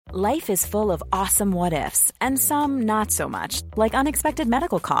Life is full of awesome what-ifs, and some not so much, like unexpected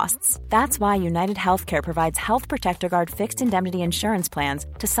medical costs. That's why United Healthcare provides Health Protector Guard fixed indemnity insurance plans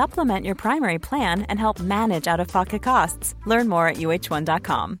to supplement your primary plan and help manage out-of-pocket costs. Learn more at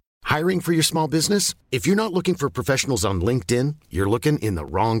uh1.com. Hiring for your small business? If you're not looking for professionals on LinkedIn, you're looking in the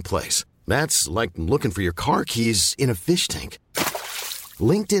wrong place. That's like looking for your car keys in a fish tank.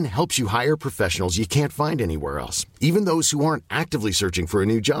 LinkedIn helps you hire professionals you can't find anywhere else, even those who aren't actively searching for a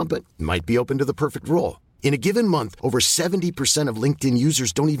new job but might be open to the perfect role. In a given month, over 70% of LinkedIn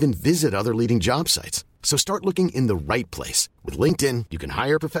users don't even visit other leading job sites. So start looking in the right place. With LinkedIn, you can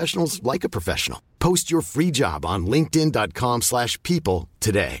hire professionals like a professional. Post your free job on linkedin.com/people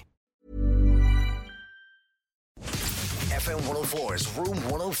today. FM 104's Room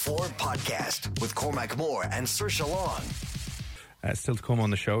 104 podcast with Cormac Moore and Saoirse Long. Still to come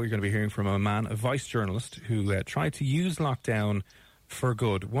on the show, you're going to be hearing from a man, a vice journalist, who tried to use lockdown for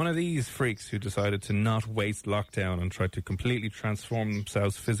good. One of these freaks who decided to not waste lockdown and tried to completely transform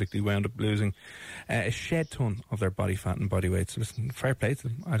themselves physically, wound up losing a shed ton of their body fat and body weight. So listen, fair play to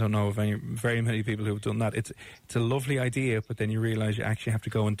them. I don't know of very many people who have done that. It's a lovely idea, but then you realise you actually have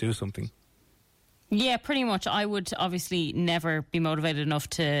to go and do something. Yeah, pretty much. I would obviously never be motivated enough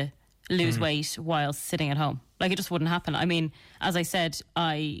to lose weight while sitting at home. Like, it just wouldn't happen. I mean, as I said,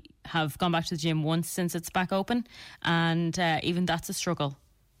 I have gone back to the gym once since it's back open, and even that's a struggle.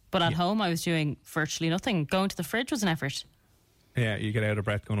 But at home, I was doing virtually nothing. Going to the fridge was an effort. Yeah, you get out of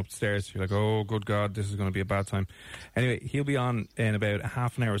breath going up the stairs. You're like, oh, good God, this is going to be a bad time. Anyway, he'll be on in about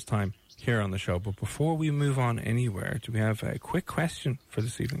half an hour's time here on the show. But before we move on anywhere, do we have a quick question for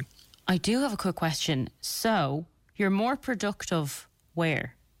this evening? I do have a quick question. So, you're more productive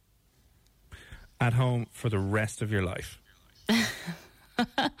where? At home for the rest of your life.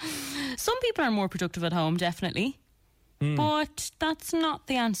 Some people are more productive at home, definitely. But that's not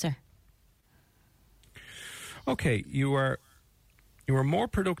the answer. Okay, you are more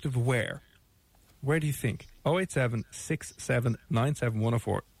productive where? Where do you think? 087 67 97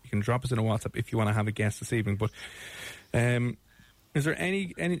 104. You can drop us in a WhatsApp if you want to have a guest this evening. But is there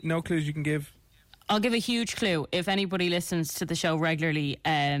any no clues you can give? I'll give a huge clue. If anybody listens to the show regularly,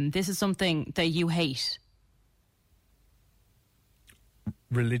 this is something that you hate.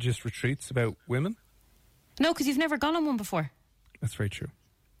 Religious retreats about women? No, because you've never gone on one before. That's very true.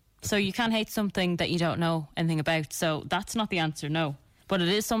 So you can't hate something that you don't know anything about. So that's not the answer, no. But it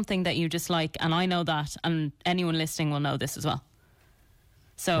is something that you dislike, and I know that, and anyone listening will know this as well.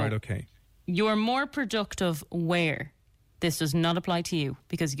 So right, okay. You're more productive where? This does not apply to you,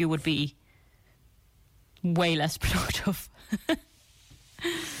 because you would be way less productive.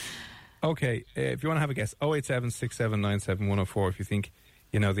 Okay, if you want to have a guess, 087 67 97 104 if you think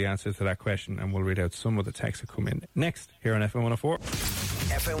you know the answer to that question, and we'll read out some of the texts that come in next here on FM 104.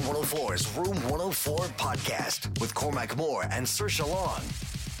 FM 104's Room 104 podcast with Cormac Moore and Saoirse Long.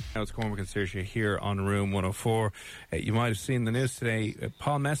 Now it's Cormac and Saoirse here on Room 104. You might have seen the news today.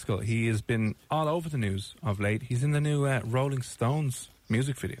 Paul Mescal, he has been all over the news of late. He's in the new Rolling Stones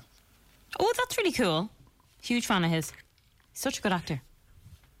music video. Oh, that's really cool. Huge fan of his. Such a good actor.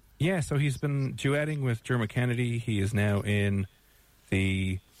 Yeah, so he's been duetting with Dermot Kennedy. He is now in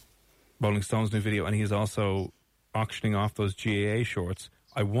the Rolling Stones new video, and he is also auctioning off those GAA shorts.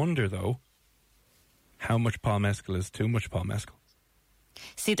 I wonder, though, how much Paul Mescal is too much Paul Mescal.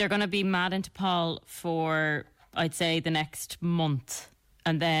 See, they're going to be mad into Paul for, I'd say, the next month.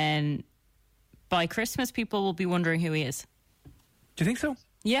 And then by Christmas, people will be wondering who he is. Do you think so?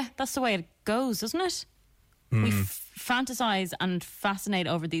 Yeah, that's the way it goes, doesn't it? We fantasize and fascinate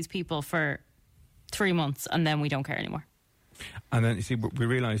over these people for 3 months, and then we don't care anymore. And then, you see, we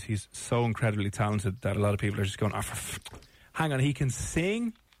realise he's so incredibly talented that a lot of people are just going, hang on, he can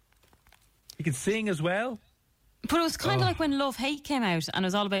sing? He can sing as well? But it was kind of like when Love Hate came out, and it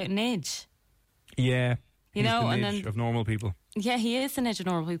was all about Nidge. Yeah. You know, the and Nidge then of normal people. Yeah, he is the Nidge of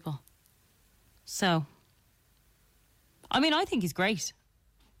normal people. So, I mean, I think he's great.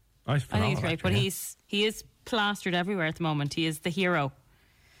 I think he's great, but he is plastered everywhere at the moment. He is the hero.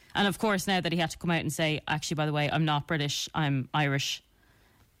 And of course, now that he had to come out and say, actually, by the way, I'm not British, I'm Irish,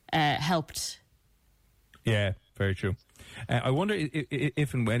 helped. Yeah, very true. I wonder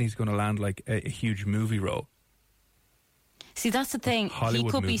if and when he's going to land like a huge movie role. See, that's the thing. He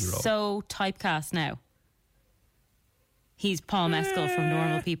could be so typecast now. He's Paul Mescal from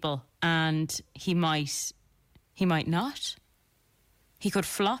Normal People, and he might not. He could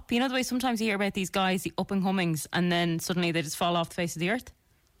flop. You know the way sometimes you hear about these guys, the up and comings, and then suddenly they just fall off the face of the earth?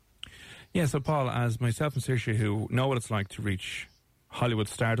 Yeah, so Paul, as myself and Saoirse, who know what it's like to reach Hollywood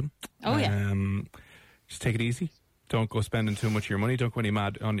stardom. Oh, yeah. Just take it easy. don't go spending too much of your money. Don't go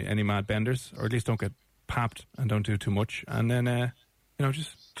on any mad benders, or at least don't get papped and don't do too much. And then,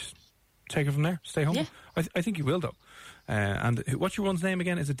 just take it from there. Stay home. Yeah. I think you will, though. And what's your one's name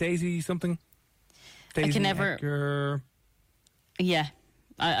again? Is it Daisy something? Daisy I can never... Edgar... Yeah.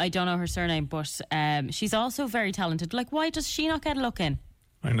 I don't know her surname, but she's also very talented. Like, why does she not get a look in?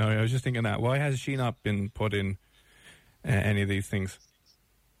 I know, I was just thinking that. Why has she not been put in any of these things?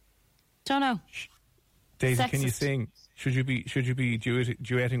 Don't know. Daisy, Sexist. Can you sing? Should you be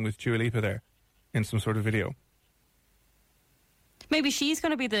duetting with Dua Lipa there in some sort of video? Maybe she's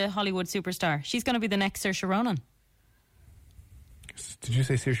going to be the Hollywood superstar. She's going to be the next Saoirse Ronan. Did you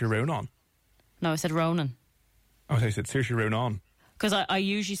say Saoirse Ronan? No, I said Ronan. Oh, I said Saoirse Ronan. Because I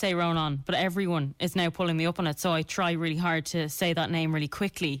usually say Ronan, but everyone is now pulling me up on it, so I try really hard to say that name really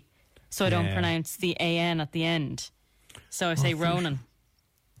quickly so I don't pronounce the AN at the end. So I say Ronan.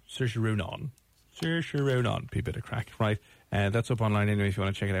 Saoirse Ronan. Saoirse Ronan. Be a bit of crack. Right. That's up online anyway if you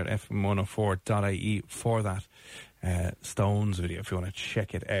want to check it out. fm104.ie for that Stones video if you want to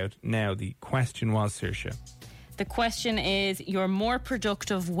check it out. Now, the question was, Saoirse. The question is, you're more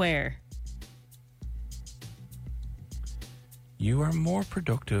productive where? You are more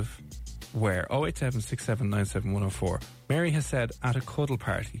productive where? 08767971004. Mary has said at a cuddle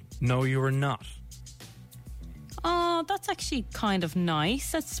party. No, you are not. Oh, that's actually kind of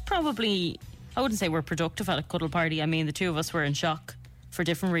nice. That's probably... I wouldn't say we're productive at a cuddle party. I mean, the two of us were in shock for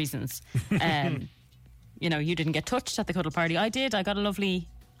different reasons. You didn't get touched at the cuddle party. I did. I got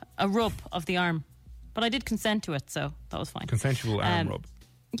a rub of the arm. But I did consent to it, so that was fine. Consensual arm rub.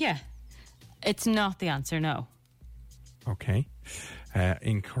 Yeah. It's not the answer, no. Okay.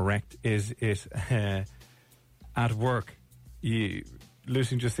 Incorrect. Is it at work?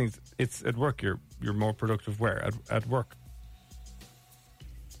 Lucy just thinks it's at work. You're more productive where? At work.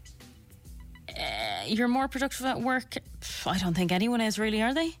 You're more productive at work? I don't think anyone is, really,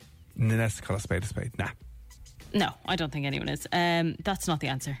 are they? No, let's call a spade a spade. Nah. No, I don't think anyone is. That's not the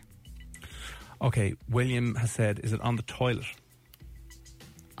answer. Okay, William has said, is it on the toilet?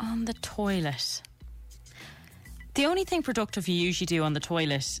 On the toilet. The only thing productive you usually do on the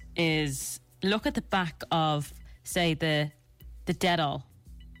toilet is look at the back of, say, the Dettol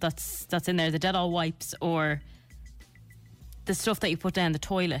that's in there, the Dettol wipes, or the stuff that you put down the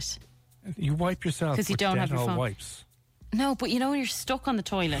toilet. You wipe yourself because you don't have your phone. Wipes. No, but when you're stuck on the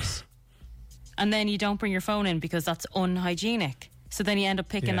toilet and then you don't bring your phone in because that's unhygienic. So then you end up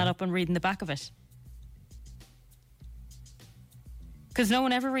picking that up and reading the back of it. Because no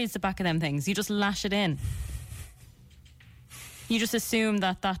one ever reads the back of them things. You just lash it in. You just assume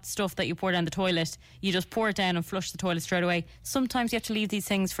that stuff that you pour down the toilet, you just pour it down and flush the toilet straight away. Sometimes you have to leave these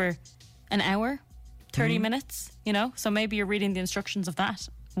things for an hour, 30 minutes, So maybe you're reading the instructions of that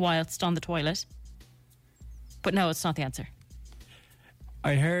whilst on the toilet. But no, it's not the answer.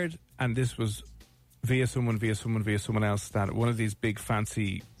 I heard, and this was via someone else, that one of these big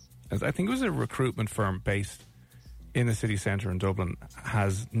fancy, I think it was a recruitment firm based in the city centre in Dublin,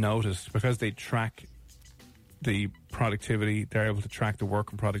 has noticed, because they track the productivity, they're able to track the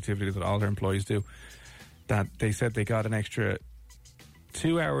work and productivity that all their employees do, that they said they got an extra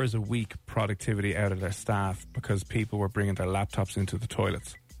 2 hours a week productivity out of their staff because people were bringing their laptops into the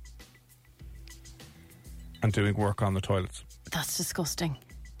toilets and doing work on the toilets. That's disgusting.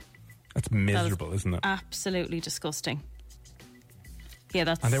 That's miserable, isn't it? Absolutely disgusting. Yeah,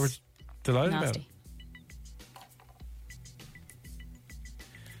 that's and they were delighted nasty.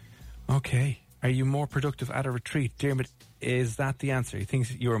 About it. Okay. Are you more productive at a retreat? Dermot, is that the answer? He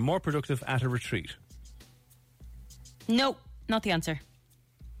thinks you are more productive at a retreat. No, not the answer.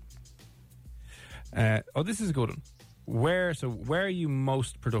 This is a good one. Where are you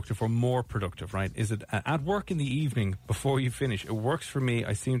most productive or more productive, right? Is it at work in the evening before you finish? It works for me.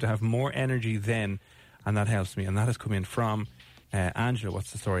 I seem to have more energy then, and that helps me. And that has come in from Angela.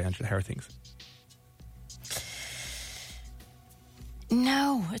 What's the story, Angela? How are things?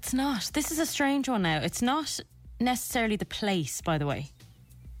 No, it's not. This is a strange one now. It's not necessarily the place, by the way.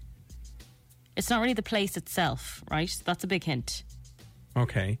 It's not really the place itself, right? That's a big hint.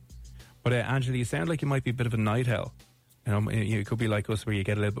 Okay. But Angela, you sound like you might be a bit of a night owl. You could be like us, where you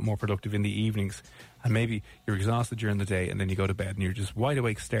get a little bit more productive in the evenings, and maybe you're exhausted during the day, and then you go to bed and you're just wide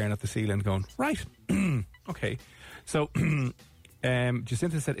awake staring at the ceiling going, right, okay. So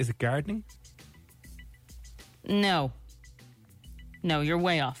Jacinta said, is it gardening? No, you're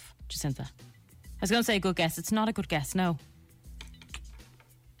way off, Jacinta. I was going to say a good guess. It's not a good guess, no.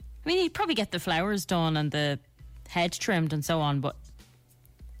 I mean, you'd probably get the flowers done and the hedge trimmed and so on, but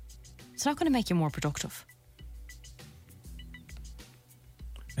it's not going to make you more productive.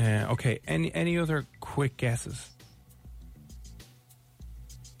 Okay, any other quick guesses?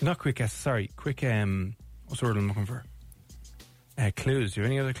 Not quick guess, sorry. Quick, what's the word I'm looking for? Clues. Do you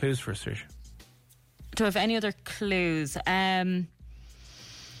have any other clues for us, Saoirse? Do I have any other clues?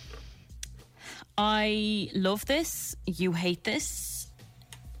 I love this. You hate this.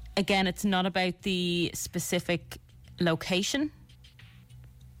 Again, it's not about the specific location.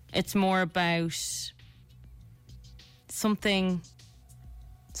 It's more about something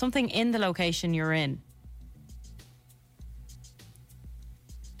in the location you're in.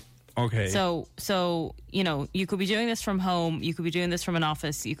 Okay. So you know, you could be doing this from home, you could be doing this from an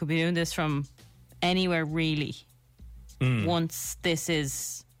office, you could be doing this from anywhere really. Once this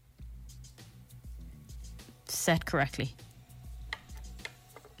is set correctly.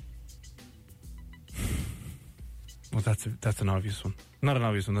 Well, that's an obvious one. Not an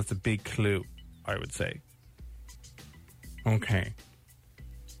obvious one. That's a big clue, I would say. Okay.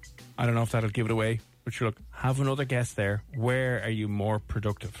 I don't know if that'll give it away, but sure, look, have another guess there. Where are you more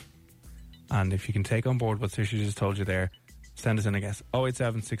productive? And if you can take on board what Saoirse just told you there, send us in a guess.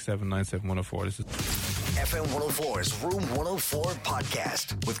 087 6797 104. This is FM 104's Room 104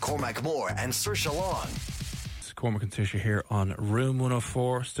 podcast with Cormac Moore and Saoirse Long. Cormac and Saoirse here on Room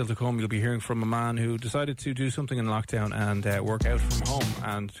 104. Still to come, you'll be hearing from a man who decided to do something in lockdown and work out from home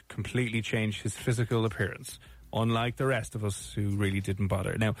and completely change his physical appearance, unlike the rest of us who really didn't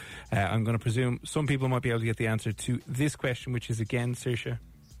bother. Now, I'm going to presume some people might be able to get the answer to this question, which is again, Saoirse.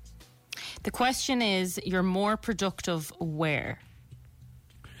 The question is, you're more productive where?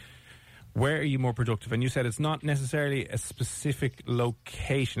 Where are you more productive? And you said it's not necessarily a specific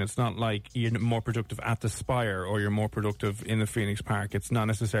location. It's not like you're more productive at the Spire or you're more productive in the Phoenix Park. It's not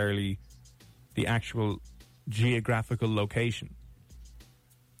necessarily the actual geographical location.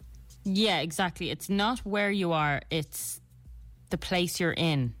 Yeah, exactly. It's not where you are, it's the place you're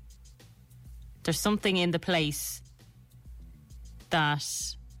in. There's something in the place that...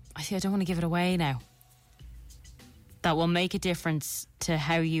 I don't want to give it away now. That will make a difference to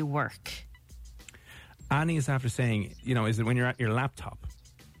how you work. Annie is after saying, you know, is it when you're at your laptop?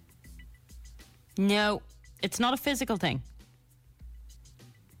 No, it's not a physical thing.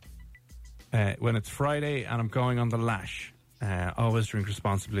 When it's Friday and I'm going on the lash, always drink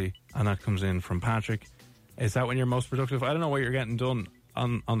responsibly, and that comes in from Patrick. Is that when you're most productive? I don't know what you're getting done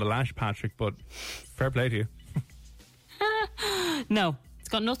on the lash, Patrick, but fair play to you. No, it's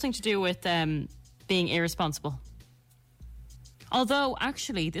got nothing to do with being irresponsible. Although,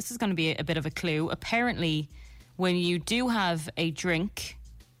 actually, this is going to be a bit of a clue. Apparently, when you do have a drink,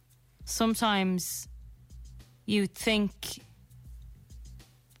 sometimes you think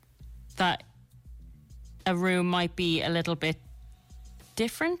that a room might be a little bit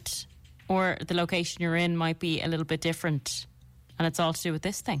different, or the location you're in might be a little bit different, and it's all to do with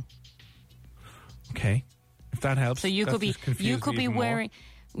this thing. Okay, if that helps. So you could be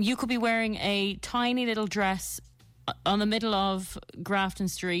wearing a tiny little dress on the middle of Grafton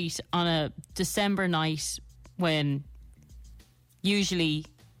Street on a December night when usually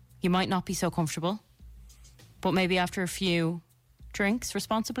you might not be so comfortable, but maybe after a few drinks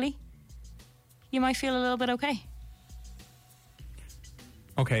responsibly, you might feel a little bit okay.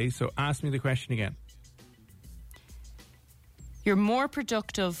 Okay, so ask me the question again. You're more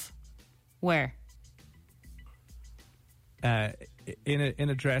productive where? In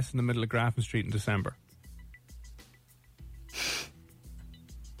a dress in the middle of Grafton Street in December.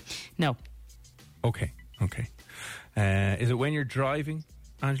 No. Okay. Is it when you're driving?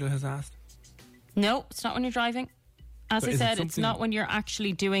 Angela has asked. No, it's not when you're driving. As I said, it's not when you're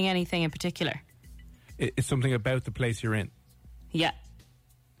actually doing anything in particular. It's something about the place you're in. Yeah.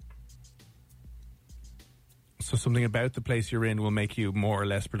 So something about the place you're in will make you more or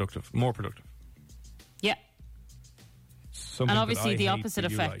less productive. More productive. Yeah. Something and obviously the hate, opposite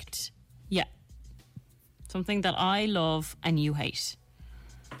effect. Like. Yeah. Something that I love and you hate.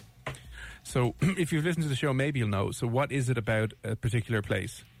 So if you've listened to the show, maybe you'll know. So what is it about a particular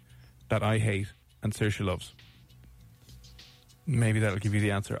place that I hate and Saoirse loves? Maybe that'll give you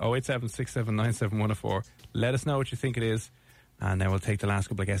the answer. 087 6797 104. Let us know what you think it is, and then we'll take the last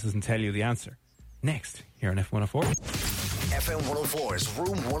couple of guesses and tell you the answer. Next, here on F104. FM 104's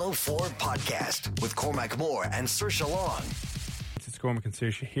Room 104 podcast with Cormac Moore and Saoirse Long. It's Cormac and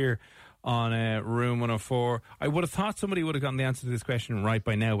Saoirse here on Room 104. I would have thought somebody would have gotten the answer to this question right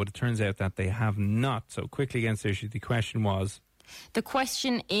by now, but it turns out that they have not. So quickly again, Saoirse, the question was? The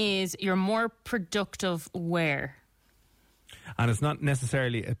question is, you're more productive where? And it's not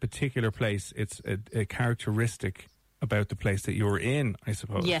necessarily a particular place. It's a characteristic about the place that you're in, I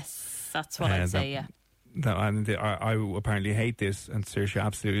suppose. Yes, that's what I'd say, yeah. I apparently hate this, and Saoirse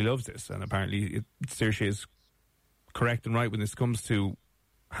absolutely loves this. And apparently Saoirse is correct and right when this comes to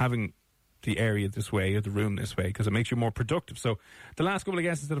having the area this way or the room this way because it makes you more productive. So the last couple of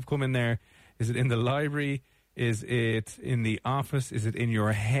guesses that have come in there, is it in the library? Is it in the office? Is it in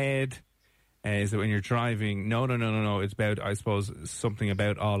your head? Is it when you're driving? No. It's about, I suppose, something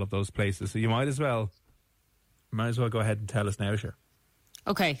about all of those places. So you might as well go ahead and tell us now, sure.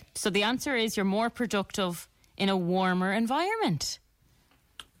 Okay, so the answer is you're more productive in a warmer environment.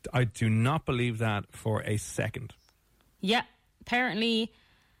 I do not believe that for a second. Yeah, apparently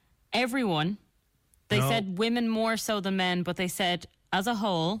everyone, they said women more so than men, but they said as a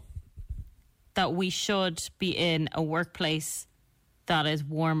whole that we should be in a workplace that is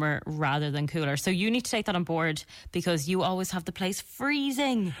warmer rather than cooler. So you need to take that on board because you always have the place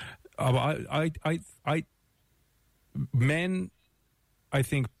freezing. Men, I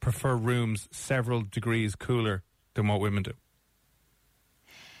think, prefer rooms several degrees cooler than what women do.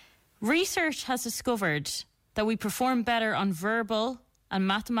 Research has discovered that we perform better on verbal and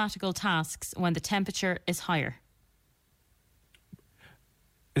mathematical tasks when the temperature is higher.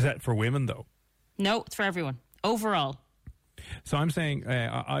 Is that for women, though? No, it's for everyone. Overall. So I'm saying,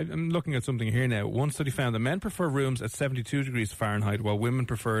 I'm looking at something here now. One study found that men prefer rooms at 72 degrees Fahrenheit while women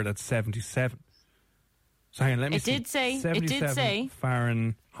prefer it at 77. So hang on, let me see. It did say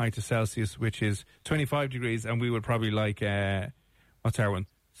Fahrenheit to Celsius, which is 25 degrees, and we would probably like, what's our one?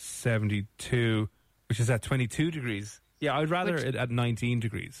 72, which is at 22 degrees. Yeah, I'd rather it at 19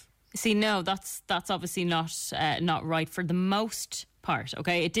 degrees. See, no, that's obviously not right for the most part,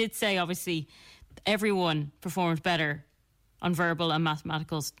 okay? It did say, obviously, everyone performed better on verbal and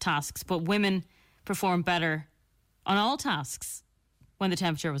mathematical tasks, but women perform better on all tasks when the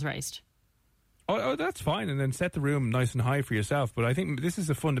temperature was raised. Oh, that's fine, and then set the room nice and high for yourself. But I think this is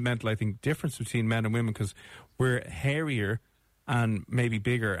a fundamental, difference between men and women because we're hairier and maybe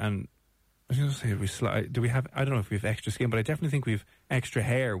bigger. And I was going to say, do we have? I don't know if we have extra skin, but I definitely think we have extra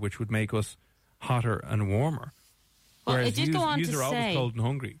hair, which would make us hotter and warmer. Well, whereas it did go on to are always cold and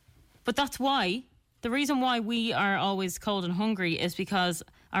hungry. But that's why. The reason why we are always cold and hungry is because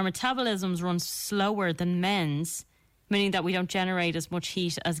our metabolisms run slower than men's, meaning that we don't generate as much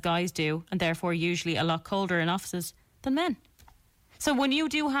heat as guys do, and therefore usually a lot colder in offices than men. So when you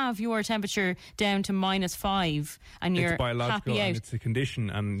do have your temperature down to -5 and you're it's biological happy out, and it's a condition,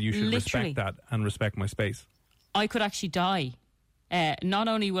 and you should respect that and respect my space. I could actually die. Not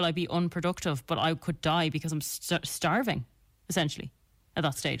only will I be unproductive, but I could die because I'm starving, essentially, at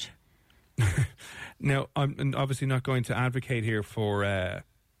that stage. Now, I'm obviously not going to advocate here for,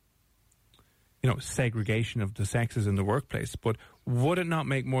 segregation of the sexes in the workplace, but would it not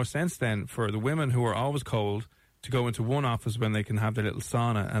make more sense then for the women who are always cold to go into one office when they can have their little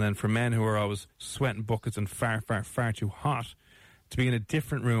sauna, and then for men who are always sweating buckets and far, far, far too hot to be in a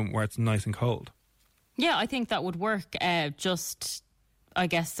different room where it's nice and cold? Yeah, I think that would work. I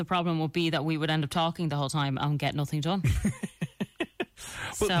guess the problem would be that we would end up talking the whole time and get nothing done.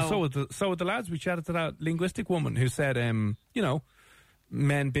 So with the lads, we chatted to that linguistic woman who said,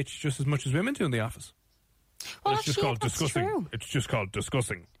 men bitch just as much as women do in the office. Well, it's just called that's discussing. True. It's just called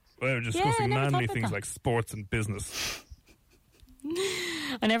discussing. We're discussing manly things like sports and business.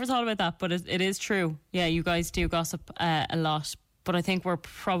 I never thought about that, but it is true. Yeah, you guys do gossip a lot, but I think we're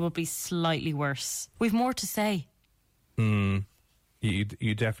probably slightly worse. We've more to say. You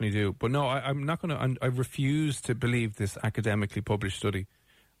definitely do. But no, I'm not going to... I refuse to believe this academically published study,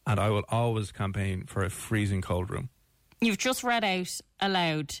 and I will always campaign for a freezing cold room. You've just read out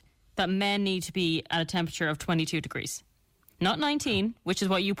aloud that men need to be at a temperature of 22 degrees. Not 19, which is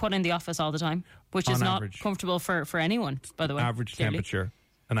what you put in the office all the time, which is not comfortable for anyone, by the way. An average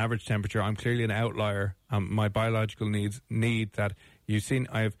temperature. I'm clearly an outlier. My biological needs need that. You've seen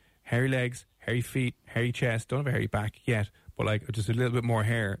I have hairy legs, hairy feet, hairy chest. Don't have a hairy back yet, but just a little bit more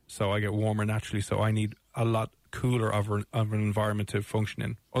hair, so I get warmer naturally. So I need a lot cooler of an environment to function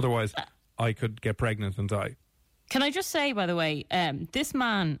in. Otherwise, I could get pregnant and die. Can I just say, by the way, this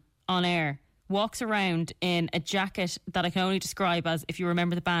man on air walks around in a jacket that I can only describe as, if you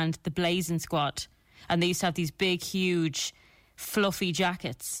remember the band, the Blazing Squad. And they used to have these big, huge, fluffy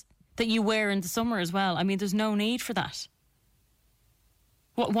jackets that you wear in the summer as well. I mean, there's no need for that.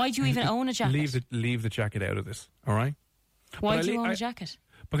 Why do you even own a jacket? Leave the jacket out of this, all right? Why do you own a jacket?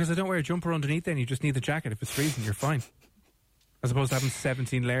 Because I don't wear a jumper underneath then. You just need the jacket. If it's freezing, you're fine. As opposed to having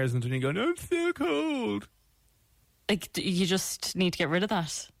 17 layers underneath going, I'm so cold. You just need to get rid of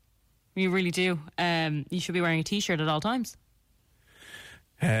that. You really do. You should be wearing a T-shirt at all times.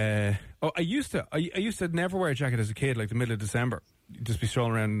 I used to never wear a jacket as a kid, like the middle of December. You'd just be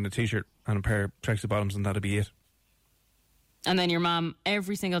strolling around in a T-shirt and a pair of tracksuit bottoms, and that'd be it. And then your mum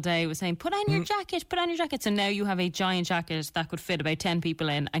every single day was saying, put on your jacket, put on your jacket. So now you have a giant jacket that could fit about 10 people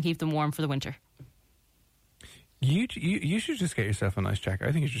in and keep them warm for the winter. You should just get yourself a nice jacket.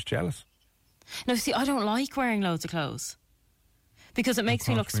 I think you're just jealous. No, see, I don't like wearing loads of clothes because it makes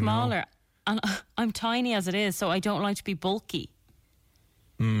me look smaller. And I'm tiny as it is, so I don't like to be bulky.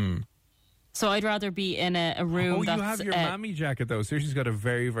 So I'd rather be in a room that's... Oh, you have your mammy jacket, though. So she's got a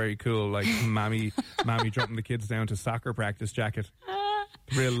very, very cool, like, mammy dropping the kids down to soccer practice jacket.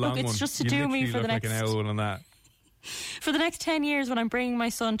 Real long it's one. just to do me for the next... like an owl on that. For the next 10 years when I'm bringing my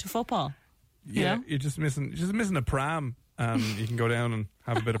son to football. Yeah, you know? you're just missing a pram. You can go down and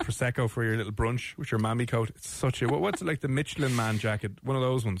have a bit of Prosecco for your little brunch with your mammy coat. It's such a... What's it like, the Michelin Man jacket? One of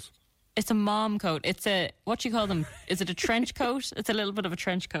those ones. It's a mom coat. It's a, what do you call them? Is it a trench coat? It's a little bit of a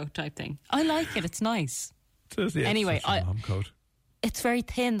trench coat type thing. I like it. It's nice. Anyway, it's a mom coat. It's very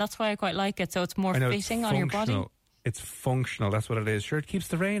thin. That's why I quite like it. So it's more fitting on your body. It's functional. That's what it is. Sure, it keeps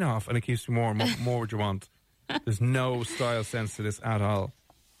the rain off and it keeps you warm. What more would you want? There's no style sense to this at all.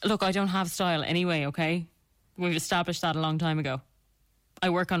 Look, I don't have style anyway, okay? We've established that a long time ago. I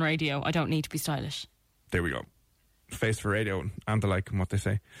work on radio. I don't need to be stylish. There we go. Face for radio and the like, and what they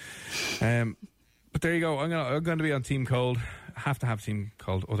say. But there you go. I'm going to be on Team Cold. I have to have Team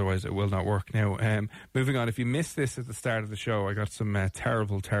Cold, otherwise it will not work. Now, moving on. If you missed this at the start of the show, I got some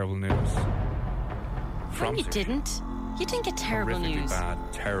terrible news. No, you didn't. You didn't get terrible news. Bad,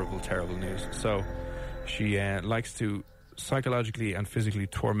 terrible news. So she likes to psychologically and physically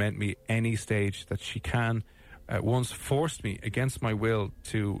torment me any stage that she can. Once forced me against my will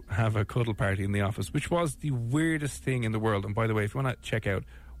to have a cuddle party in the office, which was the weirdest thing in the world. And by the way, if you want to check out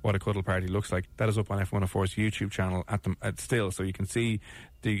what a cuddle party looks like, that is up on F104's YouTube channel still, so you can see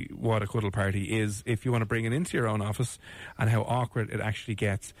what a cuddle party is if you want to bring it into your own office and how awkward it actually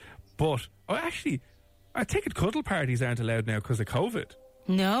gets. But I take it cuddle parties aren't allowed now because of COVID.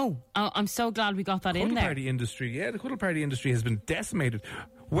 No, I'm so glad we got that in there. The cuddle party industry has been decimated.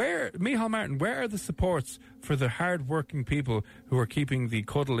 Micheál Martin, where are the supports for the hard-working people who are keeping the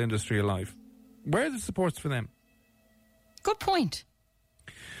cuddle industry alive? Where are the supports for them? Good point.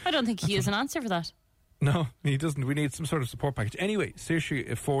 I don't think he has an answer for that. No, he doesn't. We need some sort of support package. Anyway,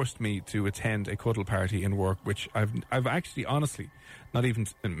 Saoirse forced me to attend a cuddle party in work, which I've actually, honestly, not even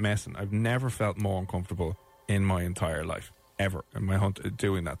messing, I've never felt more uncomfortable in my entire life. Ever in my hunt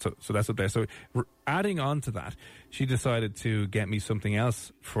doing that, so that's up there. So adding on to that, she decided to get me something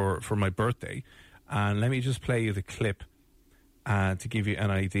else for my birthday, and let me just play you the clip to give you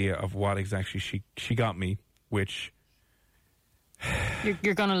an idea of what exactly she got me. Which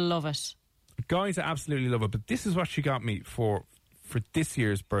you're gonna love it. Going to absolutely love it. But this is what she got me for this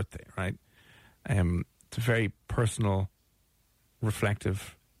year's birthday. Right, it's a very personal,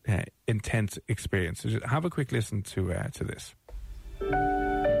 reflective, intense experience. So just have a quick listen to this.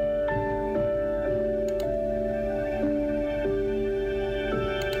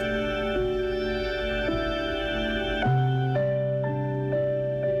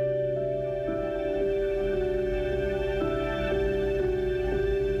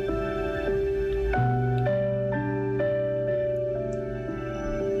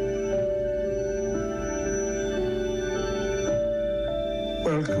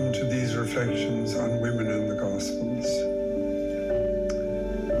 Welcome to these reflections on women in the Gospels.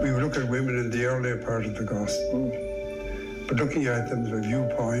 We will look at women in the earlier part of the Gospel, but looking at them from a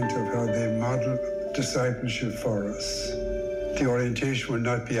viewpoint of how they model discipleship for us. The orientation will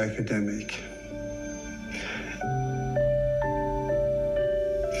not be academic.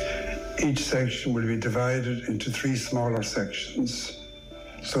 Each section will be divided into 3 smaller sections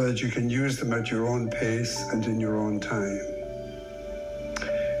so that you can use them at your own pace and in your own time.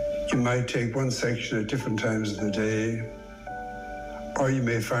 You might take one section at different times of the day, or you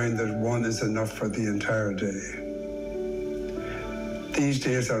may find that one is enough for the entire day. These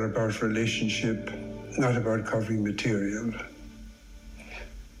days are about relationship, not about covering material.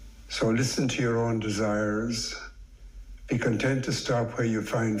 So listen to your own desires. Be content to stop where you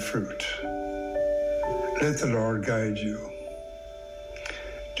find fruit. Let the Lord guide you.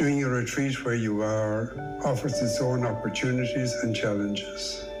 Doing a retreat where you are offers its own opportunities and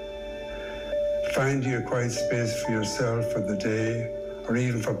challenges. Finding a quiet space for yourself for the day, or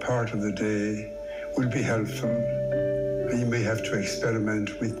even for part of the day, will be helpful, and you may have to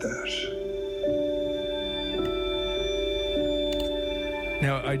experiment with that.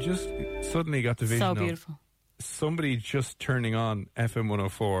 Now, I just suddenly got the vision So beautiful. Of somebody just turning on FM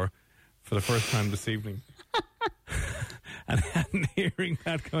 104 for the first time this evening and hearing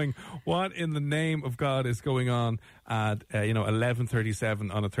that going, what in the name of God is going on at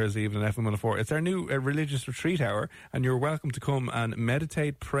 11:37 on a Thursday evening at FM 104? It's our new religious retreat hour, and you're welcome to come and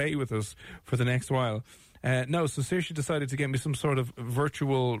meditate, pray with us for the next while. So Saoirse decided to get me some sort of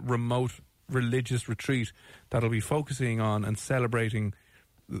virtual, remote religious retreat that'll be focusing on and celebrating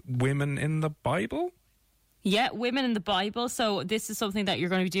women in the Bible. Yeah, women in the Bible. So this is something that you're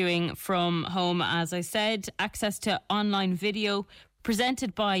going to be doing from home, as I said. Access to online video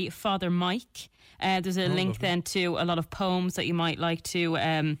presented by Father Mike. There's a link then to a lot of poems that you might like to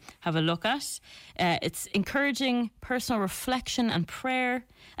have a look at. It's encouraging personal reflection and prayer.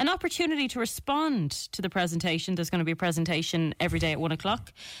 An opportunity to respond to the presentation. There's going to be a presentation every day at 1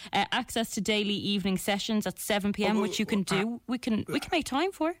 o'clock. Access to daily evening sessions at 7 p.m, which you can do. We can make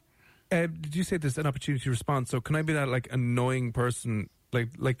time for. Did you say there's an opportunity to respond? So can I be that like annoying person,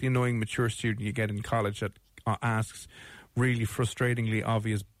 like the annoying mature student you get in college that asks really frustratingly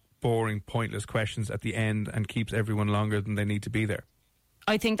obvious, boring, pointless questions at the end and keeps everyone longer than they need to be there?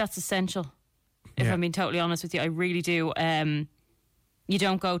 I think that's essential. If I'm being totally honest with you, I really do. You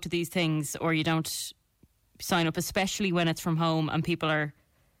don't go to these things, or you don't sign up, especially when it's from home and people are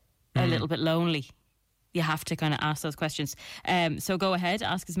a little bit lonely. You have to kind of ask those questions. So go ahead,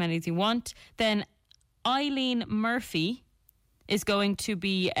 ask as many as you want. Then Eileen Murphy is going to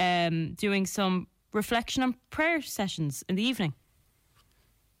be doing some reflection and prayer sessions in the evening.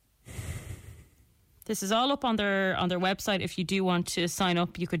 This is all up on their website. If you do want to sign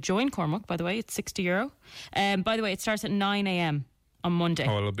up, you could join Cormac, by the way. It's €60. By the way, it starts at 9 a.m. on Monday.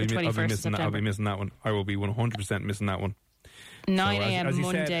 Oh, I'll be missing that one. I will be 100% missing that one. 9 a.m. as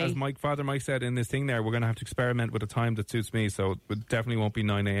Monday. Said, as Father Mike said in this thing there, we're going to have to experiment with a time that suits me, so it definitely won't be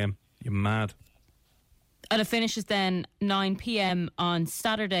 9 a.m. You're mad. And it finishes then 9 p.m. on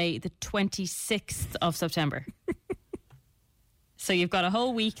Saturday, the 26th of September. So you've got a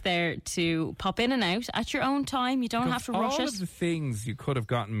whole week there to pop in and out at your own time. You don't have to rush it. All of the things you could have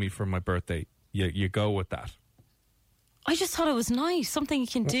gotten me for my birthday, you go with that. I just thought it was nice. Something you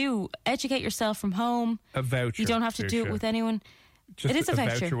can do. Educate yourself from home. A voucher. You don't have to do it with anyone. Just it is a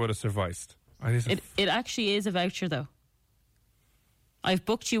voucher. voucher would have sufficed. It actually is a voucher, though. I've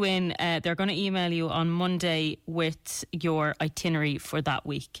booked you in. They're going to email you on Monday with your itinerary for that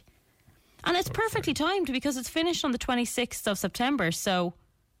week. And it's perfectly timed because it's finished on the 26th of September. So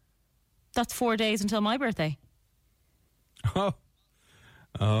that's 4 days until my birthday.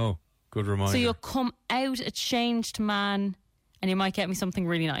 Oh, good reminder. So you'll come out a changed man and you might get me something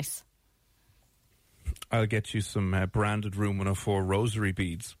really nice. I'll get you some branded Room 104 rosary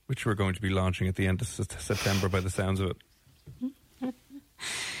beads, which we're going to be launching at the end of September by the sounds of it.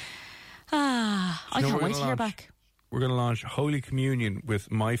 I can't wait to hear back. We're going to launch Holy Communion with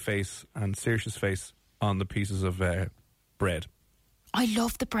my face and Saoirse's face on the pieces of bread. I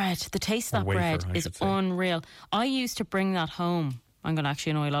love the bread. The taste of that bread is unreal. I used to bring that home. I'm going to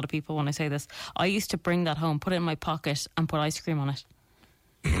actually annoy a lot of people when I say this. I used to bring that home, put it in my pocket and put ice cream on it.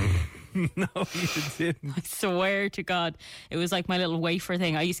 No, you didn't. I swear to God. It was like my little wafer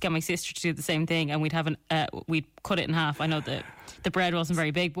thing. I used to get my sister to do the same thing, and we'd cut it in half. I know that the bread wasn't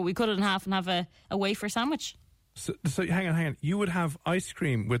very big, but we cut it in half and have a wafer sandwich. So hang on. You would have ice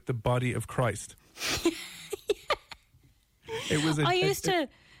cream with the body of Christ. It was. I used to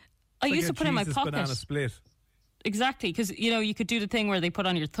put it in my pocket. Banana split. Exactly, because you could do the thing where they put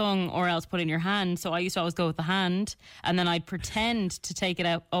on your tongue or else put in your hand. So I used to always go with the hand, and then I'd pretend to take it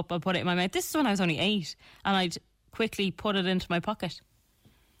up and put it in my mouth. This is when I was only 8, and I'd quickly put it into my pocket.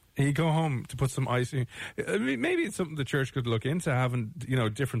 And you go home to put some icing. I mean, maybe it's something the church could look into, having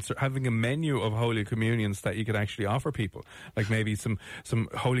having a menu of Holy Communions that you could actually offer people, like maybe some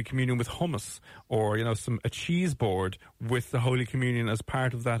Holy Communion with hummus, or a cheese board with the Holy Communion as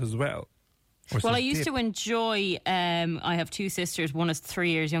part of that as well. Well, I used to enjoy, I have 2 sisters. One is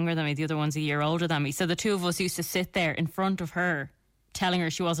 3 years younger than me. The other one's a year older than me. So the 2 of us used to sit there in front of her telling her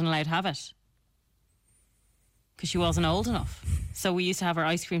she wasn't allowed to have it because she wasn't old enough. So we used to have our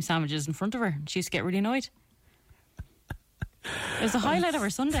ice cream sandwiches in front of her, and she used to get really annoyed. It was the highlight of our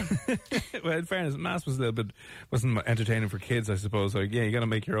Sunday. Well, in fairness, Mass wasn't entertaining for kids, I suppose. So, yeah, you got to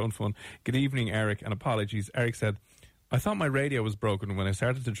make your own fun. Good evening, Eric, and apologies. Eric said, I thought my radio was broken when I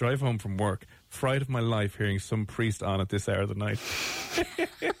started to drive home from work. Fright of my life hearing some priest on at this hour of the night.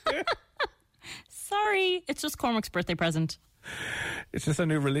 Sorry, it's just Cormac's birthday present. It's just a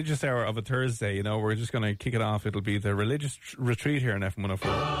new religious hour of a Thursday, We're just going to kick it off. It'll be the religious retreat here in FM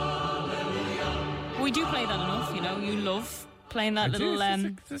 104. We do play that enough, You love playing that little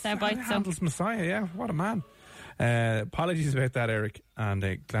soundbite. Handel's Messiah, yeah. What a man. Apologies about that, Eric, and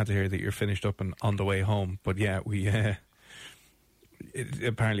glad to hear that you're finished up and on the way home. But yeah, we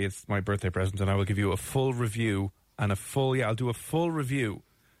Apparently it's my birthday present, and I will give you a full review and I'll do a full review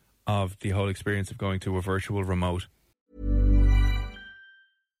of the whole experience of going to a virtual remote.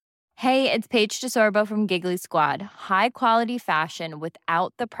 Hey, it's Paige DeSorbo from Giggly Squad. High quality fashion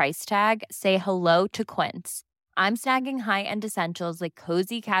without the price tag. Say hello to Quince. I'm snagging high-end essentials like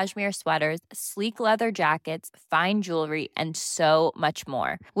cozy cashmere sweaters, sleek leather jackets, fine jewelry, and so much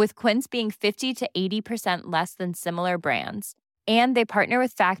more. With Quince being 50 to 80% less than similar brands. And they partner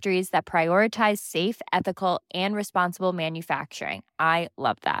with factories that prioritize safe, ethical, and responsible manufacturing. I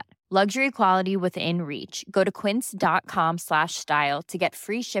love that. Luxury quality within reach. Go to quince.com/style to get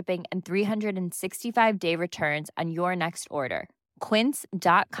free shipping and 365-day returns on your next order.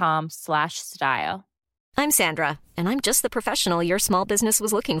 Quince.com/style. I'm Sandra, and I'm just the professional your small business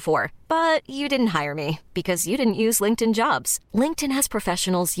was looking for. But you didn't hire me because you didn't use LinkedIn Jobs. LinkedIn has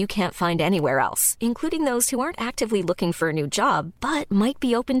professionals you can't find anywhere else, including those who aren't actively looking for a new job, but might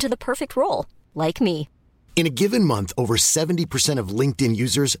be open to the perfect role, like me. In a given month, over 70% of LinkedIn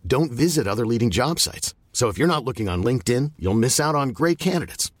users don't visit other leading job sites. So if you're not looking on LinkedIn, you'll miss out on great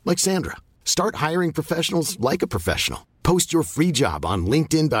candidates like Sandra. Start hiring professionals like a professional. Post your free job on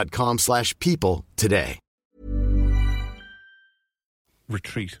linkedin.com/people today.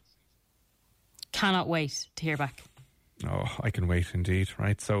 Retreat. Cannot wait to hear back. Oh, I can wait indeed,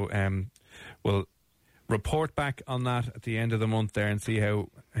 right? So we'll report back on that at the end of the month there and see how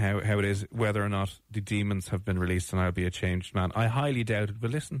it is, whether or not the demons have been released and I'll be a changed man. I highly doubt it,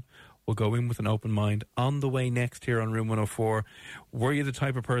 but listen, we'll go in with an open mind. On the way next here on Room 104, were you the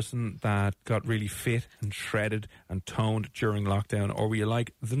type of person that got really fit and shredded and toned during lockdown, or were you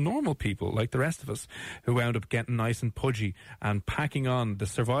like the normal people, like the rest of us, who wound up getting nice and pudgy and packing on the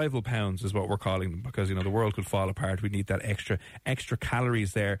survival pounds, is what we're calling them, because, you know, the world could fall apart. We need that extra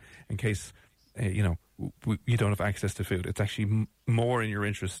calories there in case, you don't have access to food. It's actually more in your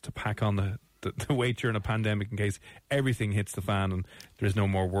interest to pack on the weight during a pandemic in case everything hits the fan and there's no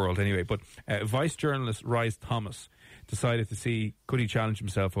more world anyway. But Vice journalist Rhys Thomas decided to see, could he challenge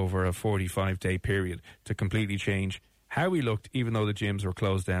himself over a 45-day period to completely change how he looked, even though the gyms were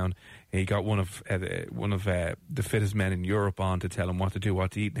closed down. He got one of the fittest men in Europe on to tell him what to do,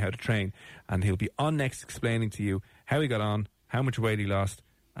 what to eat and how to train. And he'll be on next explaining to you how he got on, how much weight he lost,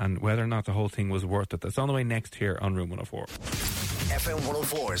 and whether or not the whole thing was worth it. That's on the way next here on Room 104. FM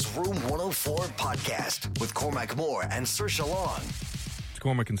 104's Room 104 podcast with Cormac Moore and Saoirse Long. It's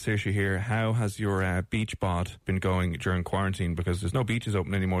Cormac and Saoirse here. How has your beach bod been going during quarantine? Because there's no beaches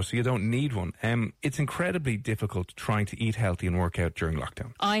open anymore, so you don't need one. It's incredibly difficult trying to eat healthy and work out during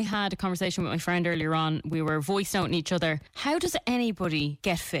lockdown. I had a conversation with my friend earlier on. We were voice noting each other. How does anybody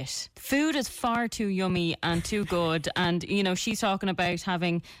get fit? Food is far too yummy and too good. And, you know, she's talking about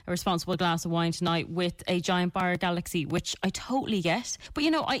having a responsible glass of wine tonight with a giant bar of Galaxy, which I totally get. But,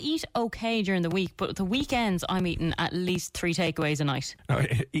 you know, I eat okay during the week, but the weekends I'm eating at least 3 takeaways a night.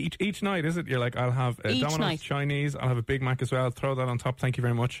 Each night, is it? You're like, I'll have Domino's night. Chinese, I'll have a Big Mac as well, throw that on top, thank you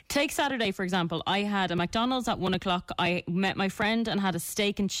very much. Take Saturday, for example. I had a McDonald's at 1 o'clock. I met my friend and had a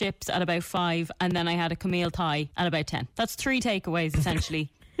steak and chips at about 5, and then I had a Camille Thai at about 10. That's 3 takeaways, essentially,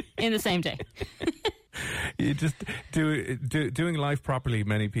 in the same day. You just doing life properly,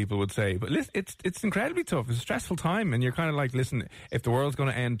 many people would say. But listen, it's incredibly tough. It's a stressful time, and you're kind of like, listen, if the world's going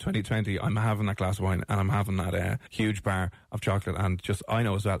to end 2020, I'm having that glass of wine and I'm having that huge bar of chocolate, and just I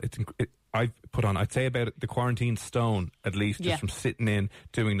know as well, I've put on, I'd say about the quarantine stone, at least, just from sitting in,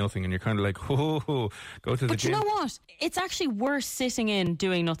 doing nothing, and you're kind of like, go to the gym. But you know what? It's actually worse sitting in,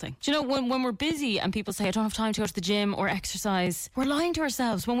 doing nothing. Do you know, when we're busy and people say, I don't have time to go to the gym or exercise, we're lying to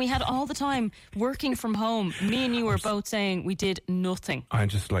ourselves. When we had all the time working from home, me and you were both saying we did nothing. I'm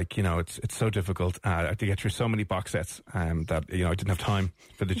just like, you know, it's so difficult to get through so many box sets that, you know, I didn't have time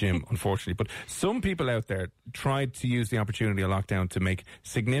for the gym, unfortunately. But some people out there tried to use the opportunity of lockdown to make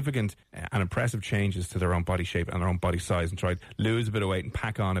significant and impressive changes to their own body shape and their own body size, and tried to lose a bit of weight and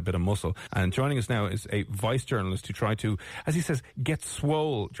pack on a bit of muscle. And joining us now is a Vice journalist who tried to, as he says, get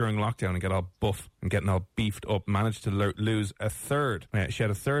swole during lockdown and get all buff and getting all beefed up. Managed to lose a third. She had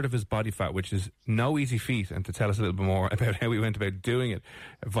a third of his body fat, which is no easy feat. And to tell us a little bit more about how he went about doing it,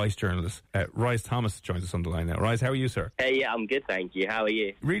 Vice journalist Rhys Thomas joins us on the line now. Rhys, how are you, sir? Hey, yeah, I'm good, thank you. How are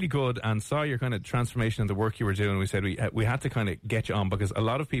you? Really good, and saw your kind of transformation and the work you were doing. We said we had to kind of get you on, because a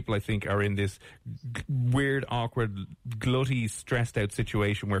lot of people, I think, are in this weird, awkward, glutty, stressed out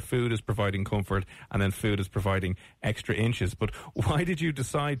situation where food is providing comfort and then food is providing extra inches. But why did you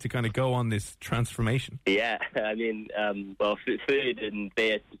decide to kind of go on this transformation? Yeah, I mean, well, food and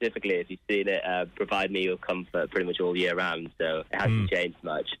beer specifically, if you've seen it, provide me with comfort pretty much all year round, so it hasn't changed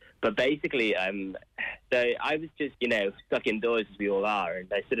much. But basically, so I was just, stuck indoors as we all are, and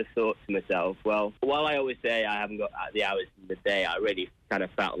I sort of thought to myself, well, while I always say I haven't got the hours in the day, I really kind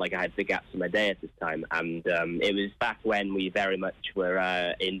of felt like I had the gaps in my day at this time. And it was back when we very much were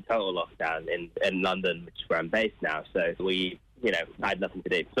in total lockdown in London, which is where I'm based now. So we... I had nothing to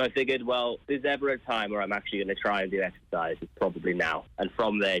do. So I figured, well, if there's ever a time where I'm actually going to try and do exercise, it's probably now. And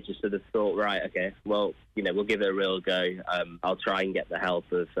from there, just sort of thought, right, okay, well, we'll give it a real go. I'll try and get the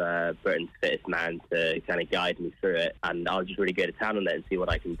help of Britain's Fittest Man to kind of guide me through it, and I'll just really go to town on it and see what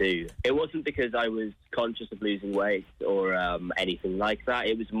I can do. It wasn't because I was conscious of losing weight or anything like that.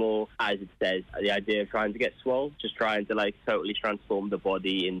 It was more, as it says, the idea of trying to get swole, just trying to totally transform the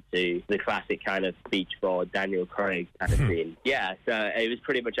body into the classic kind of beach board Daniel Craig kind of scene. Yeah, so it was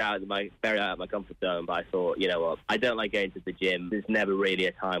pretty much very out of my comfort zone, but I thought, you know what, I don't like going to the gym. There's never really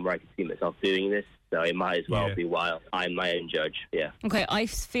a time where I could see myself doing this. So it might as well be while I'm my own judge. Yeah. Okay, I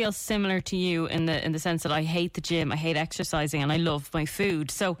feel similar to you in the sense that I hate the gym, I hate exercising, and I love my food.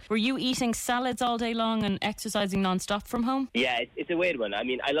 So were you eating salads all day long and exercising non-stop from home? Yeah, it's a weird one. I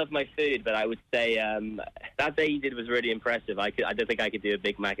mean, I love my food, but I would say that day you did was really impressive. I don't think I could do a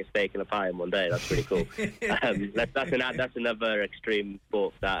Big Mac, a steak, and a pie in one day. That's pretty cool. That's another extreme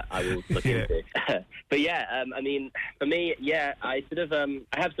sport that I will look into. But yeah, I mean, for me, I sort of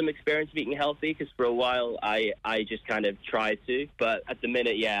I have some experience of eating healthy because for a while I just kind of tried to, but at the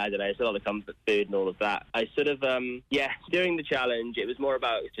minute, I don't know, it's a lot of comfort food and all of that. I sort of during the challenge it was more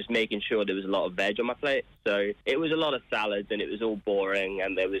about just making sure there was a lot of veg on my plate. So it was a lot of salads and it was all boring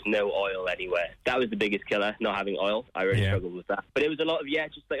and there was no oil anywhere. That was the biggest killer, not having oil. I really struggled with that. But it was a lot of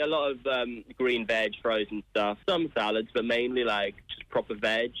just like a lot of green veg, frozen stuff, some salads, but mainly just proper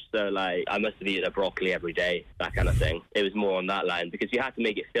veg. So I must have eaten a broccoli every day, that kind of thing. It was more on that line because you had to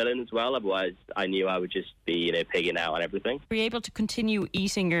make it fill in as well, otherwise I knew I would just be pigging out on everything. Were you able to continue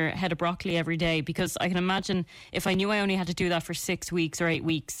eating your head of broccoli every day? Because I can imagine if I knew I only had to do that for 6 weeks or 8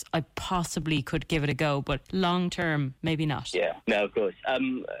 weeks, I possibly could give it a go, but long term, maybe not. Yeah, no, of course.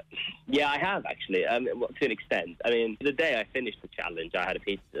 I have actually, to an extent. I mean, the day I finished the challenge, I had a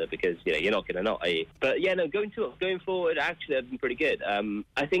pizza because, you're not going to not eat. But going forward, actually, I've been pretty good.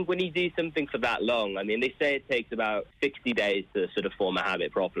 I think when you do something for that long, I mean, they say it takes about 60 days to sort of form a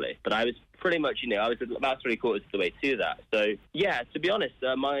habit properly. But I was pretty much, I was about 3/4 of the way to that. So, to be honest,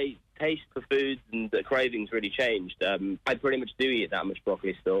 my taste for foods and the cravings really changed. I pretty much do eat that much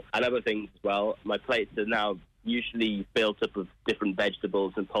broccoli still, and other things as well. My plates are now usually built up of different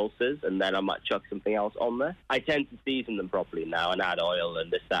vegetables and pulses, and then I might chuck something else on there. I tend to season them properly now and add oil and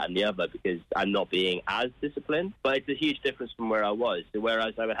this, that and the other because I'm not being as disciplined, but it's a huge difference from where I was. So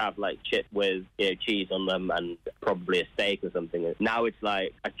whereas I would have chips with cheese on them and probably a steak or something, now it's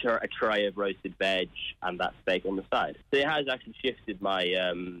like a tray of roasted veg and that steak on the side. So it has actually shifted my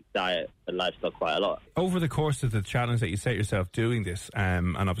diet and lifestyle quite a lot. Over the course of the challenge that you set yourself doing this,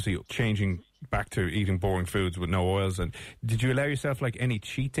 and obviously changing back to eating boring foods with no oils, and did you allow yourself any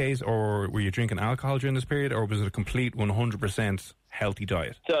cheat days, or were you drinking alcohol during this period, or was it a complete 100% healthy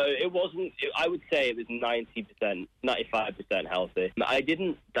diet? So it wasn't, I would say it was 90%, 95% healthy. I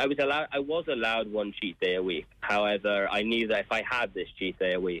was allowed one cheat day a week. However, I knew that if I had this cheat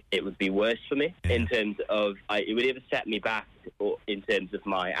day a week, it would be worse for me in terms of, it would either set me back in terms of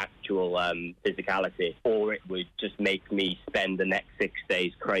my actual physicality, or it would just make me spend the next 6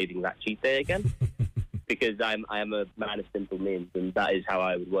 days craving that cheat day again. Because I am a man of simple means, and that is how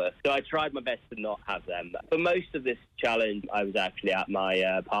I would work. So I tried my best to not have them. For most of this challenge, I was actually at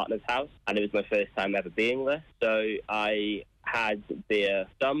my partner's house, and it was my first time ever being there. So I had beer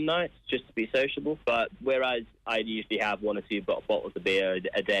some nights just to be sociable, but whereas I'd usually have 1 or 2 bottles of beer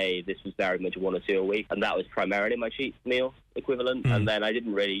a day, this was very much 1 or 2 a week, and that was primarily my cheat meal equivalent. And then I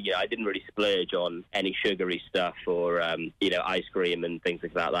didn't really splurge on any sugary stuff or ice cream and things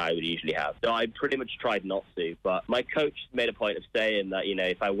like that I would usually have. So I pretty much tried not to, but my coach made a point of saying that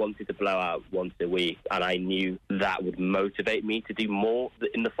if I wanted to blow out once a week and I knew that would motivate me to do more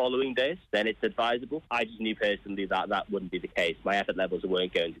in the following days, then it's advisable. I just knew personally that that wouldn't be the case. My effort levels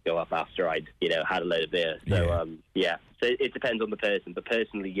weren't going to go up after I'd had a load of beer. So so it depends on the person, but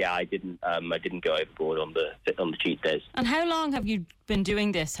personally, I didn't go overboard on the cheat days. And how long have you been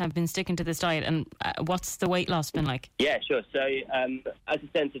doing this? Have been sticking to this diet, and what's the weight loss been like? Yeah, sure. So, as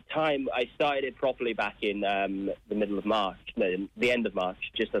a sense of time, I started it properly back in the middle of March, the end of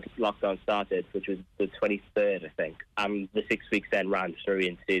March, just as lockdown started, which was the 23rd, I think. And the 6 weeks then ran through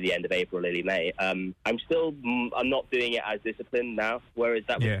into the end of April, early May. I'm not doing it as disciplined now, whereas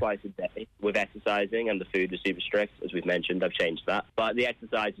that was twice a day. with exercising, and the food was super strict, as we've mentioned. I've changed that. But the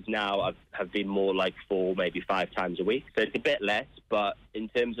exercises now have been more like 4, maybe 5 times a week. So it's a bit less, but in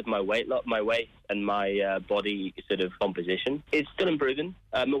terms of my weight and my body sort of composition, it's still improving.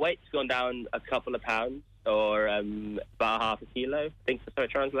 My weight's gone down a couple of pounds, or about half a kilo, I think that's how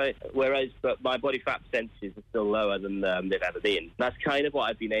it translates. But my body fat percentages are still lower than they've ever been. That's kind of what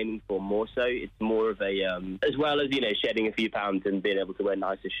I've been aiming for more so. It's more of a, as well as, shedding a few pounds and being able to wear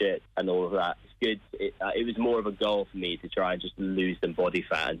nicer shit and all of that. It's good. It was more of a goal for me to try and just lose some body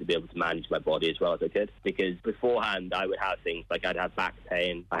fat and to be able to manage my body as well as I could. Because beforehand, I would have things like I'd have back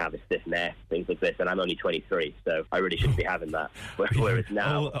pain, I have a stiff neck, things like this, and I'm only 23, so I really shouldn't be having that. Whereas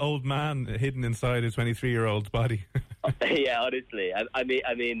now... Old man hidden inside a 23-year-old's body. Yeah, honestly. I've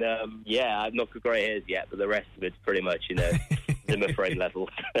not got grey hairs yet, but the rest of it's pretty much, Zimmer frame level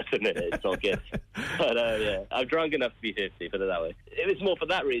at the minute. It's not good. But, I'm drunk enough to be 50, put it that way. It was more for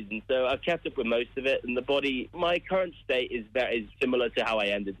that reason, so I've kept up with most of it, and the body, my current state is similar to how I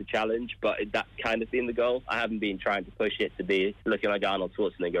ended the challenge, but that's kind of been the goal. I haven't been trying to push it to be looking like Arnold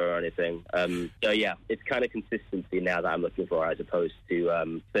Schwarzenegger or anything. It's kind of consistency now that I'm looking for, as opposed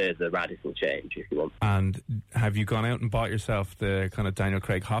to further radical change, if you want. And have you gone out and bought yourself the kind of Daniel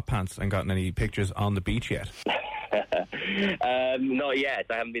Craig hot pants and gotten any pictures on the beach yet? Not yet.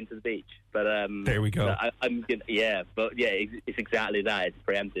 I haven't been to the beach, but there we go. It's exactly that. It's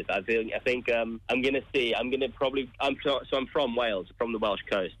preemptive. I think I'm gonna see. I'm from Wales, from the Welsh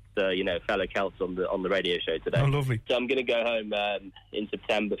coast. Fellow Celts on the radio show today. Oh, lovely. So I'm going to go home in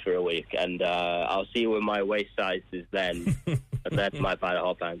September for a week, and I'll see where my waist size is then, and then might buy a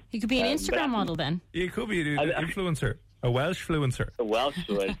hot pants. You could be an Instagram model then. You could be an influencer. A Welsh fluencer. A Welsh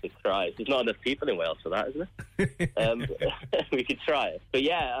fluencer, Christ. There's not enough people in Wales for that, isn't there? We could try it. But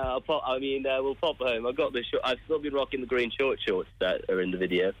yeah, we'll pop home. I've still been rocking the green shorts that are in the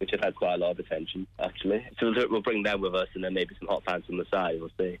video, which have had quite a lot of attention, actually. So we'll bring them with us, and then maybe some hot pants on the side. We'll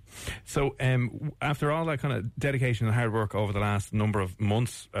see. So after all that kind of dedication and hard work over the last number of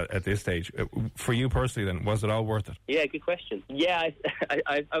months at this stage, for you personally then, was it all worth it? Yeah, good question. Yeah,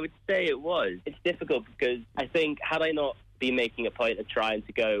 I would say it was. It's difficult because I think had I not been making a point of trying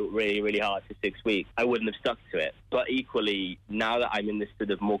to go really, really hard for 6 weeks, I wouldn't have stuck to it. But equally, now that I'm in this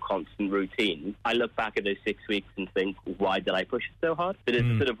sort of more constant routine, I look back at those 6 weeks and think, why did I push it so hard? But it's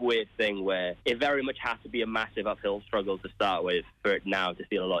a sort of weird thing where it very much has to be a massive uphill struggle to start with for it now to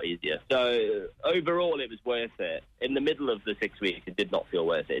feel a lot easier. So overall, it was worth it. In the middle of the 6 weeks, it did not feel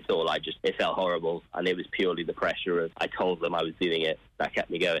worth it at all. It felt horrible, and it was purely the pressure of I told them I was doing it that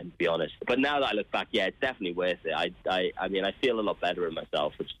kept me going, to be honest. But now that I look back, yeah, it's definitely worth it. I feel a lot better in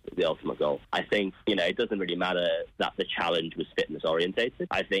myself, which is the ultimate goal. I think, it doesn't really matter that the challenge was fitness orientated.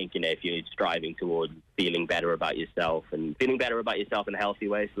 I think, if you're striving towards feeling better about yourself in a healthy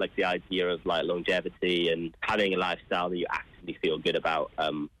way, so like the idea of like longevity and having a lifestyle that you actively feel good about,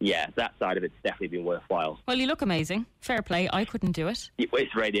 that side of it's definitely been worthwhile. Well, you look amazing. Fair play. I couldn't do it.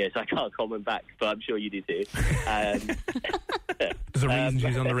 It's radio, so I can't comment back, but I'm sure you do too. There's a reason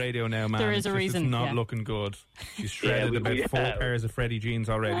she's on the radio now, man. There is a reason. It's not looking good. She's shredded about 4 pairs of Freddie jeans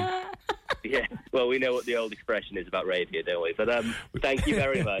already. Yeah, well, we know what the old expression is about radio, don't we? But thank you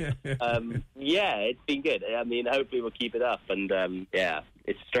very much. It's been good. Hopefully we'll keep it up. And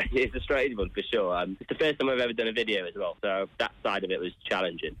it's a strange one for sure. It's the first time I've ever done a video as well, so that side of it was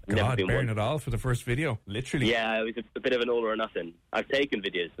challenging. God, bearing it all for the first video, literally. Yeah, it was a bit of an all or nothing. I've taken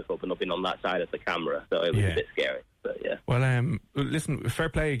videos before, but not been on that side of the camera, so it was a bit scary. But yeah. Well, listen, fair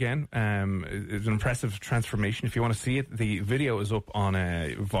play again. It's an impressive transformation. If you want to see it, the video is up on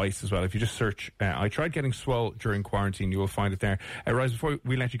Vice as well. If you just search, I tried getting swole during quarantine, you will find it there. Rise, before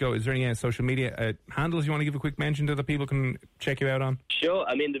we let you go, is there any social media handles you want to give a quick mention to that people can check you out on? Sure.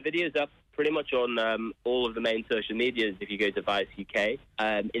 The video's up pretty much on all of the main social medias if you go to Vice UK.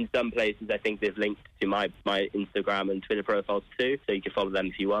 In some places, I think they've linked to my Instagram and Twitter profiles too, so you can follow them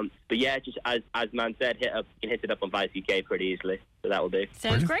if you want. But yeah, just as Man said, you can hit it up on Vice UK pretty easily, so that will do.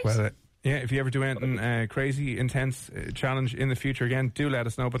 Sounds great. Well, if you ever do anything crazy, intense challenge in the future again, do let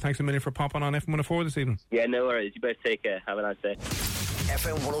us know. But thanks a million for popping on FM 104 this evening. Yeah, no worries. You both take care. Have a nice day.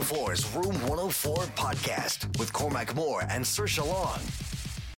 FM 104's Room 104 podcast with Cormac Moore and Saoirse Long.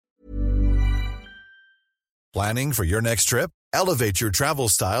 Planning for your next trip? Elevate your travel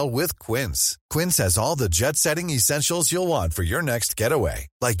style with Quince. Quince has all the jet-setting essentials you'll want for your next getaway,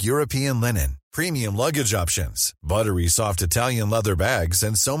 like European linen, premium luggage options, buttery soft Italian leather bags,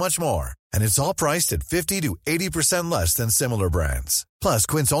 and so much more. And it's all priced at 50 to 80% less than similar brands. Plus,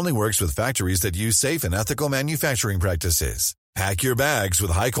 Quince only works with factories that use safe and ethical manufacturing practices. Pack your bags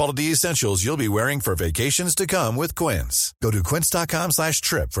with high-quality essentials you'll be wearing for vacations to come with Quince. Go to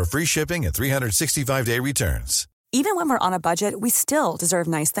quince.com/trip for free shipping and 365-day returns. Even when we're on a budget, we still deserve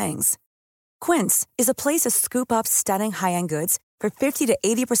nice things. Quince is a place to scoop up stunning high-end goods for 50 to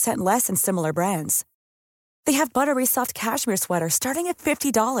 80% less than similar brands. They have buttery soft cashmere sweaters starting at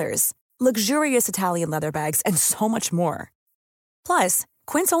 $50, luxurious Italian leather bags, and so much more. Plus,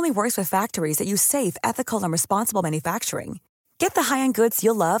 Quince only works with factories that use safe, ethical, and responsible manufacturing. Get the high-end goods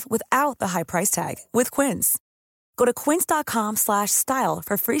you'll love without the high price tag with Quince. Go to quince.com/style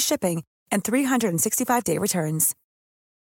for free shipping and 365-day returns.